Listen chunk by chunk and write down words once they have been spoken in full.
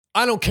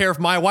I don't care if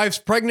my wife's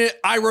pregnant.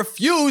 I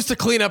refuse to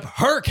clean up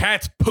her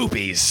cat's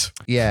poopies.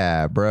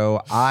 Yeah,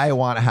 bro. I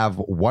want to have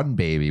one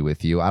baby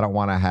with you. I don't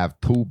want to have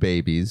two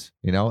babies.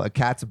 You know, a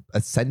cat's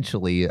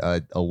essentially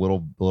a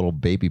little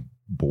baby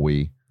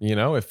boy. You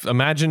know,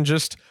 imagine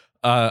just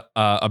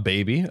a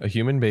baby, a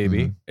human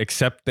baby,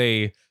 except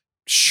they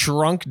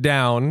shrunk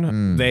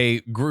down.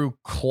 They grew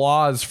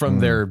claws from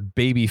their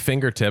baby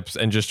fingertips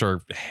and just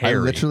are hairy. I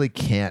literally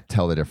can't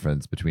tell the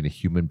difference between a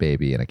human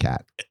baby and a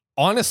cat.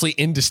 Honestly,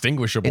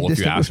 indistinguishable if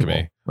you ask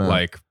me.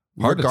 Like,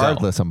 hard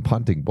regardless, I'm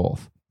punting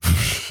both.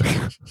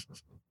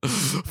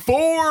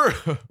 4.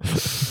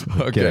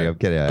 Okay. I'm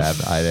kidding.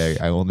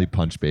 I only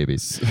punch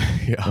babies.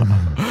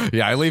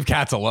 Yeah, I leave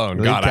cats alone.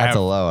 Leave cats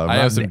alone. I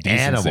have some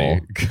animal.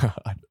 decency.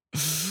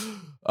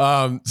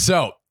 God.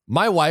 So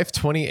my wife,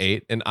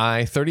 28, and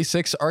I,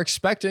 36, are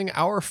expecting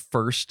our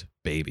first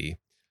baby.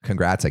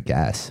 Congrats, I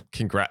guess.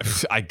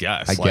 I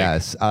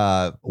guess.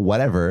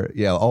 Whatever.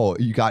 You know. Oh,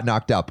 you got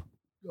knocked up.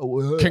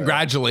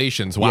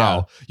 Congratulations.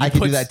 Wow. Yeah, I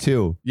can do that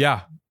too.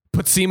 Yeah.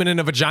 Put semen in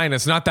a vagina.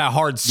 It's not that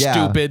hard,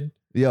 stupid.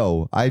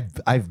 Yo,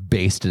 I've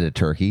basted a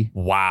turkey.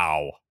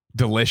 Wow.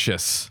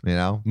 Delicious. You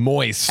know?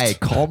 Moist. Hey,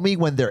 call me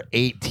when they're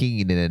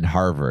 18 and in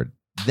Harvard.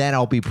 Then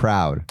I'll be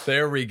proud.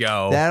 There we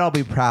go. Then I'll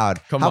be proud.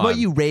 How about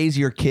you raise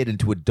your kid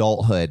into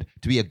adulthood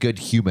to be a good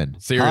human?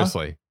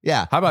 Seriously. Huh?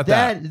 Yeah. How about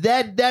that?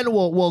 Then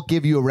we'll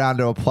give you a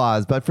round of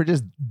applause. But for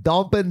just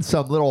dumping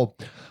some little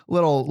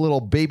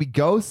baby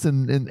ghosts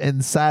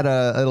inside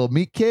a little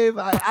meat cave,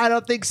 I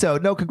don't think so.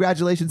 No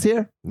congratulations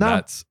here. No.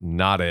 That's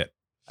not it.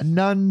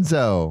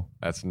 Nunzo.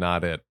 That's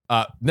not it.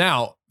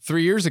 Now,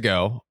 3 years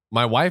ago,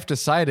 my wife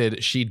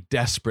decided she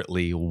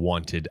desperately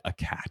wanted a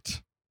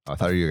cat. I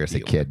thought you were going to say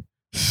kid.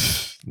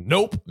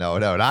 Nope. No,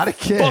 not a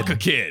kid. Fuck a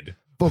kid.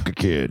 Fuck a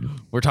kid.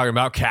 We're talking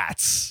about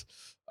cats.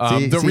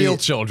 Real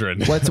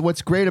children.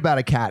 What's great about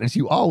a cat is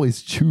you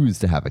always choose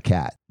to have a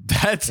cat.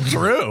 That's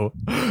true.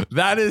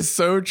 That is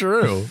so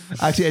true.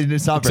 Actually,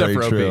 it's not very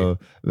true.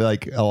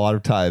 Like a lot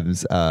of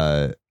times,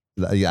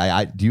 do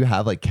you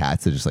have like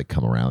cats that just like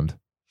come around?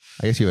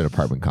 I guess you have an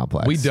apartment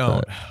complex. We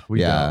don't.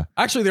 Don't.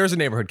 Actually, there's a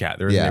neighborhood cat.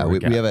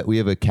 We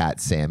have a cat,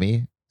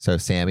 Sammy. So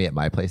Sammy at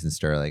my place in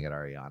Sterling at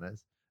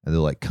Ariana's. And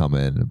they'll like come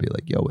in and be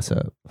like, yo, what's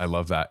up? I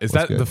love that. Is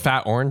that the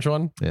fat orange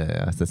one?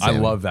 Yeah. I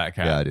love that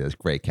cat. Yeah, dude, it's a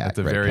great cat. It's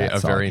a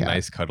very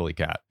nice cuddly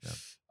cat.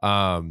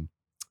 Yeah.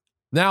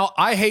 Now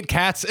I hate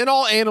cats and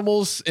all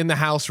animals in the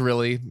house,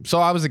 really. So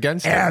I was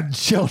against it. And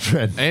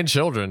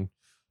children.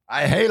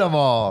 I hate them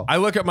all. I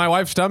look at my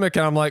wife's stomach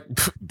and I'm like,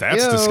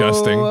 that's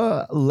disgusting.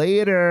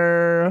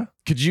 Later.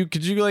 Could you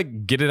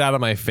like get it out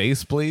of my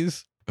face,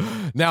 please?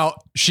 Now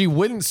she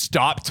wouldn't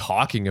stop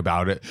talking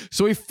about it.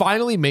 So we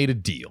finally made a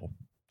deal.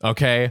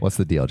 Okay. What's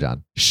the deal,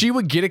 John? She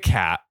would get a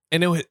cat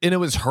and it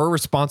was her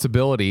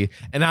responsibility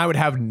and I would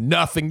have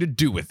nothing to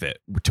do with it,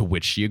 to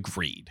which she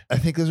agreed. I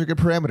think those are good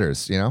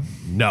parameters, you know?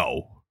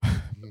 No.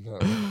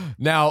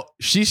 Now,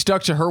 she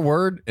stuck to her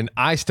word and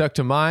I stuck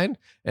to mine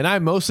and I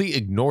mostly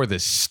ignore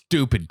this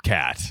stupid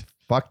cat.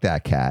 Fuck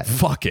that cat.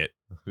 Fuck it.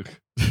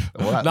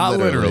 Well, not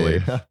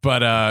literally,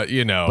 but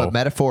but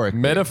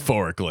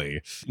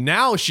metaphorically.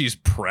 Now she's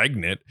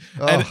pregnant.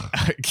 And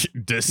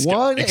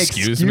one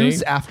excuse me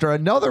after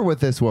another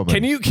with this woman.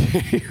 Can you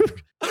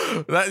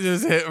that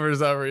just hit for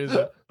some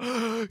reason.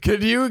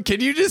 Can you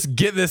just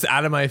get this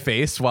out of my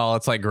face while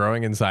it's like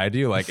growing inside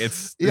you? Like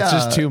it's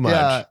just too much.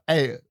 Yeah.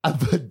 Hey, a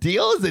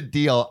deal is a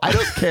deal. I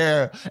don't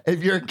care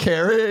if you're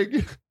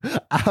carrying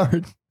our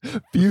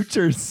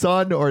future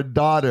son or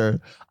daughter.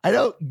 I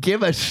don't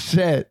give a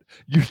shit.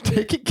 You're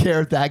taking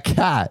care of that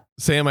cat.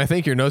 Sam, I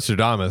think you're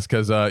Nostradamus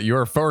because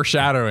you're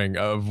foreshadowing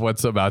of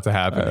what's about to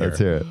happen here. Let's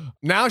hear it.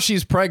 Now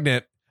she's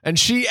pregnant and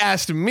she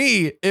asked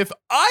me if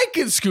I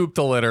could scoop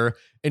the litter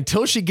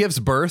until she gives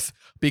birth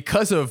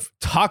because of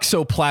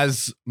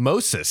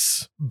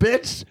toxoplasmosis.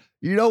 Bitch,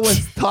 you know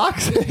what's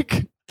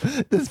toxic?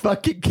 This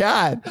fucking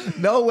cat.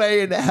 No way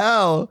in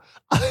hell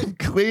I'm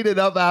cleaning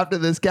up after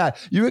this cat.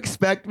 You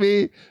expect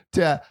me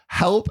to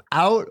help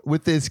out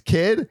with this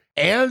kid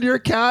and your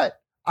cat?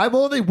 I'm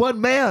only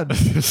one man.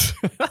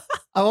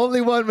 I'm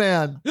only one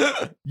man.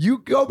 You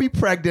go be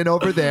pregnant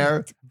over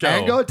there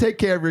and go take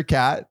care of your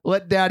cat.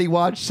 Let daddy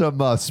watch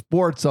some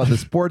sports on the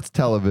sports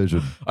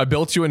television. I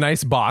built you a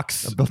nice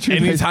box.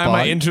 Anytime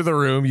I enter the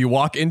room, you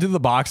walk into the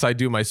box. I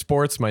do my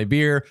sports, my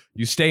beer.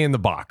 You stay in the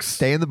box.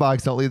 Stay in the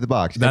box. Don't leave the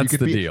box. That's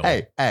the deal.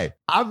 Hey,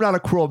 I'm not a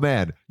cruel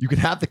man. You can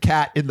have the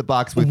cat in the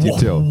box with you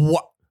too.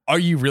 What? Are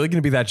you really going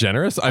to be that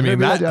generous? I mean,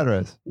 that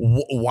generous.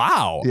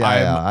 Wow.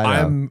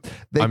 I'm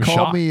call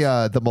shocked. me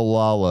the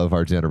Malala of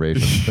our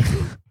generation.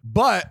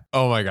 But,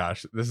 oh my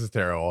gosh, this is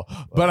terrible.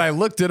 But I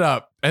looked it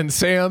up and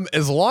Sam,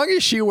 as long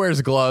as she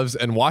wears gloves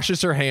and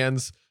washes her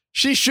hands,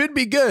 she should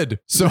be good.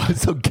 So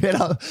get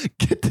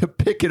to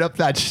picking up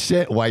that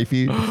shit,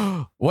 wifey.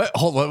 What?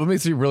 Hold on. Let me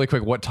see really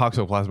quick what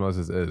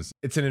toxoplasmosis is.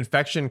 It's an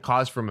infection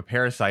caused from a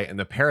parasite and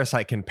the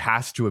parasite can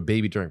pass to a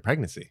baby during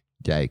pregnancy.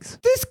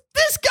 Yikes. This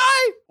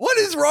guy, what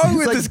is wrong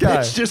with this guy?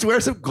 Bitch, just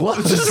wear some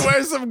gloves. Just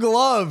wear some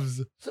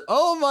gloves.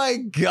 Oh my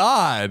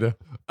God.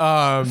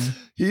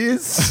 He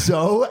is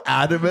so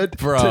adamant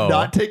Bro. to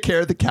not take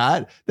care of the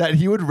cat that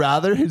he would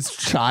rather his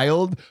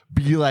child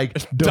be like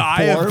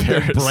Die of deformed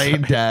and parasite.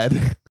 brain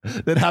dead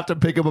than have to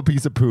pick up a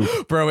piece of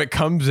poop. Bro, it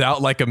comes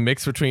out like a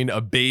mix between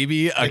a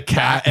baby, a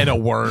cat, and a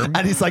worm.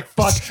 And he's like,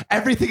 fuck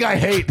everything I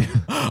hate.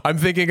 I'm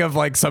thinking of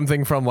like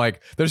something from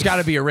like, there's got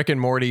to be a Rick and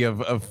Morty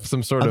of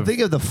some sort I'm of.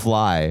 thinking of The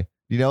Fly.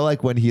 You know,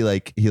 like when he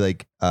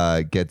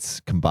gets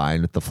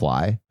combined with the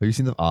fly. Have you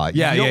seen the?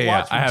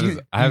 Yeah. I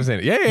haven't seen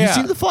it. Yeah. You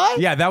seen The Fly?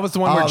 Yeah, that was the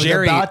one where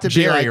they're about to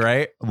be like-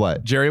 right?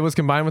 What? Jerry was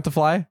combined with the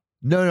fly.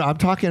 No. I'm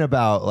talking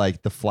about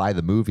like The Fly,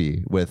 the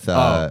movie with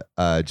Jeff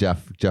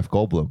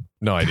Goldblum.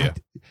 No idea.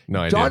 No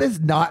idea. John has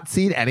not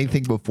seen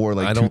anything before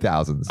like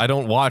 2000s. I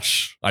don't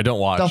watch. The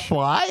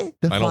Fly.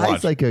 The I don't Fly's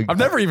watch. like a. I've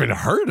never even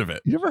heard of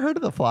it. You never heard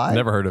of The Fly?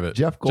 Never heard of it.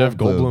 Jeff Jeff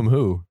Goldblum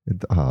who?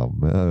 Oh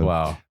man.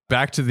 Wow.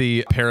 Back to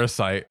the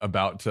parasite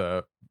about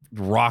to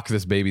rock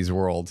this baby's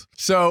world.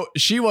 So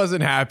she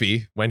wasn't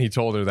happy when he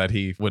told her that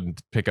he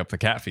wouldn't pick up the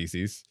cat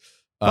feces.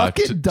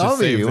 Fucking dummy.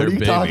 save What their are you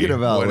baby. talking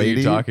about, What lady? are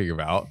you talking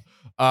about?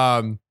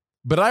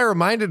 But I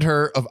reminded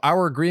her of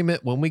our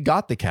agreement when we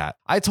got the cat.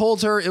 I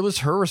told her it was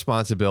her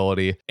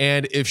responsibility.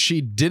 And if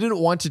she didn't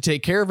want to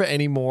take care of it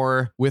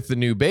anymore with the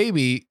new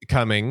baby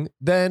coming,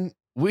 then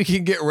we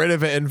can get rid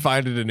of it and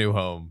find it a new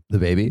home. The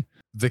baby?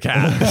 The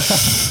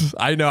cat.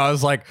 I know. I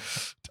was like,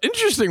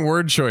 interesting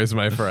word choice,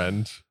 my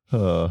friend.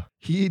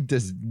 He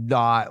does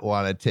not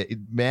want to take.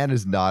 Man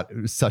is not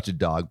such a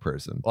dog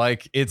person.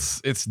 Like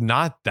it's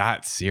not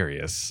that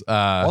serious.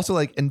 Also,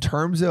 like in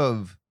terms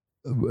of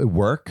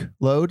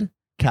workload,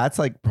 cat's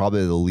like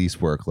probably the least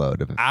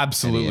workload of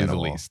absolutely any the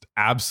animal. least.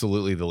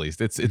 Absolutely the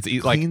least. It's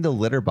Clean like the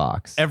litter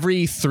box.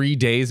 every 3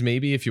 days,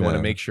 maybe, if you want to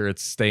Yeah. make sure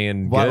it's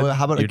staying Well, good.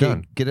 how about you're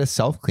done. get a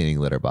self-cleaning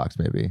litter box,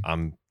 maybe?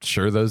 I'm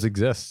sure those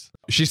exist.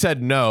 She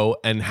said no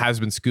and has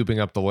been scooping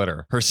up the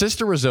litter. Her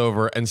sister was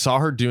over and saw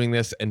her doing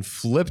this and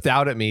flipped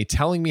out at me,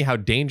 telling me how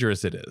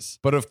dangerous it is.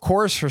 But of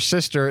course, her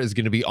sister is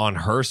going to be on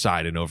her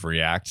side and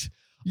overreact.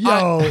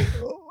 Yo,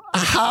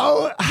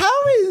 how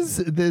is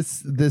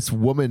this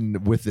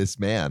woman with this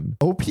man?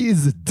 OP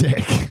is a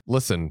dick.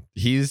 Listen,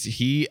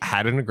 he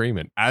had an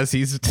agreement, as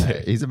he's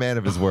He's a man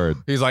of his word.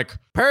 He's like,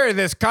 per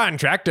this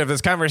contract of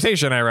this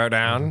conversation I wrote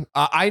down,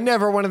 I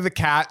never wanted the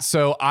cat,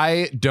 so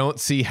I don't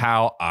see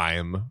how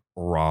I'm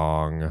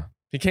wrong.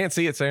 You can't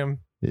see it, Sam.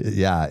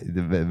 Yeah,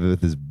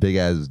 with his big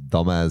ass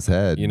dumbass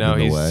head. You know,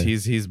 in the way.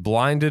 he's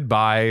blinded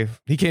by.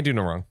 He can't do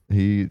no wrong.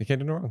 He can't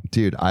do no wrong.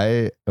 Dude,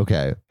 I'm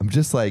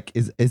just like,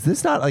 is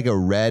this not like a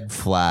red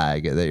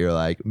flag that you're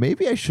like,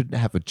 maybe I shouldn't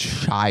have a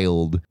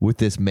child with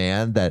this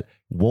man that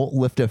won't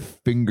lift a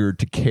finger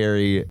to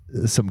carry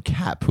some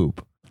cat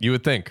poop? You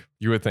would think.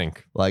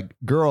 Like,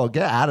 girl,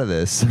 get out of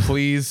this.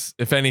 Please,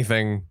 if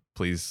anything,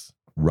 please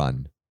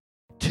Run.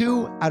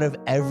 2 out of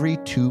every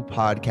 2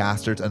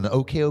 podcasters on the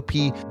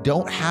OKOP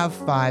don't have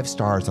 5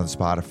 stars on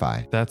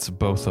Spotify. That's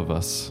both of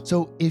us.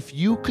 So if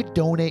you could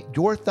donate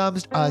your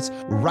thumbs to us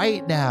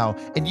right now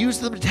and use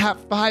them to tap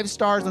 5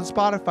 stars on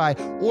Spotify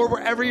or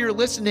wherever you're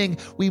listening,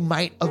 we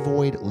might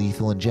avoid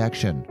lethal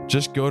injection.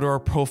 Just go to our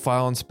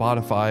profile on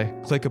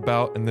Spotify, click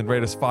about, and then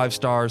rate us 5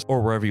 stars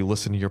or wherever you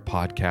listen to your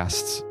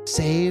podcasts.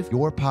 Save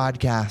your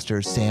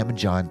podcasters, Sam and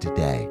John,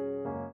 today.